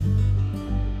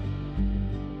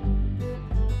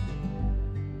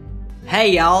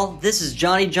Hey y'all, this is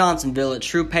Johnny Johnsonville at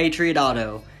True Patriot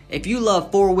Auto. If you love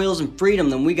four wheels and freedom,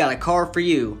 then we got a car for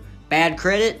you. Bad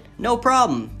credit? No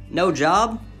problem. No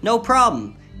job? No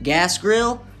problem. Gas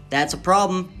grill? That's a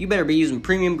problem. You better be using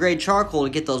premium grade charcoal to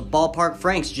get those ballpark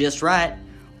franks just right.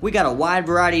 We got a wide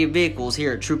variety of vehicles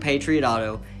here at True Patriot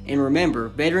Auto. And remember,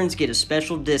 veterans get a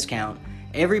special discount.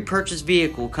 Every purchased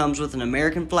vehicle comes with an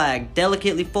American flag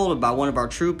delicately folded by one of our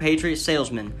True Patriot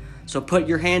salesmen. So put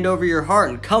your hand over your heart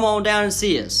and come on down and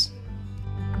see us.